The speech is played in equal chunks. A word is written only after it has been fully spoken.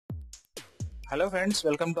Hello friends,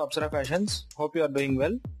 welcome to Apsara Fashions. Hope you are doing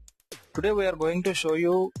well. Today we are going to show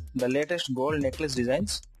you the latest gold necklace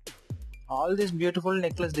designs. All these beautiful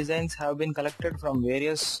necklace designs have been collected from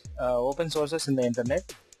various open sources in the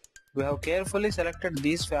internet. We have carefully selected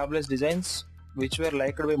these fabulous designs which were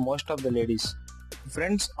liked by most of the ladies.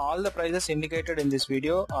 Friends, all the prices indicated in this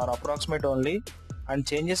video are approximate only and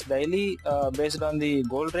changes daily based on the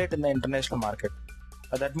gold rate in the international market.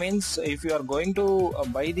 That means if you are going to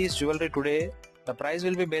buy these jewelry today, the price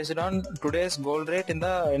will be based on today's gold rate in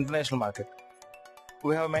the international market.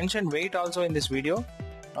 We have mentioned weight also in this video.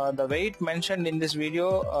 The weight mentioned in this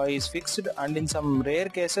video is fixed, and in some rare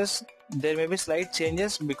cases there may be slight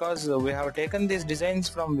changes because we have taken these designs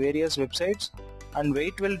from various websites and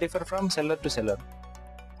weight will differ from seller to seller.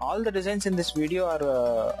 All the designs in this video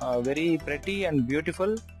are very pretty and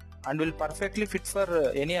beautiful and will perfectly fit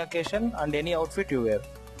for any occasion and any outfit you wear.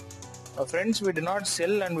 Friends, we do not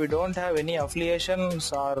sell and we don't have any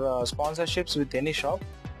affiliations or sponsorships with any shop.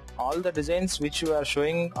 All the designs which we are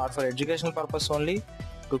showing are for educational purpose only,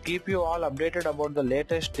 to keep you all updated about the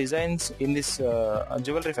latest designs in this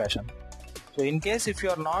jewelry fashion. So in case if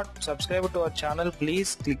you are not subscribed to our channel,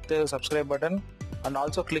 please click the subscribe button and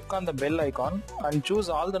also click on the bell icon and choose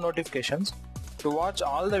all the notifications to watch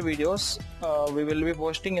all the videos we will be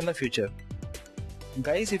posting in the future.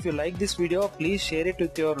 Guys, if you like this video, please share it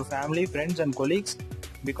with your family, friends and colleagues,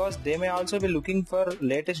 because they may also be looking for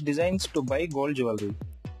latest designs to buy gold jewelry.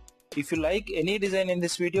 If you like any design in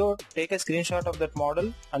this video, take a screenshot of that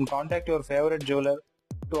model and contact your favorite jeweler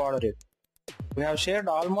to order it. We have shared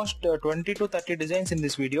almost 20 to 30 designs in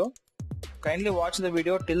this video. Kindly watch the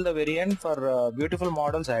video till the very end for beautiful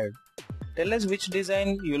models ahead. Tell us which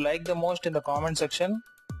design you like the most in the comment section.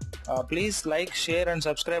 Please like, share and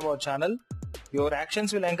subscribe our channel. Your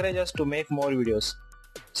actions will encourage us to make more videos.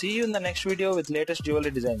 See you in the next video with latest jewelry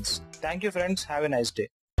designs. Thank you friends, have a nice day.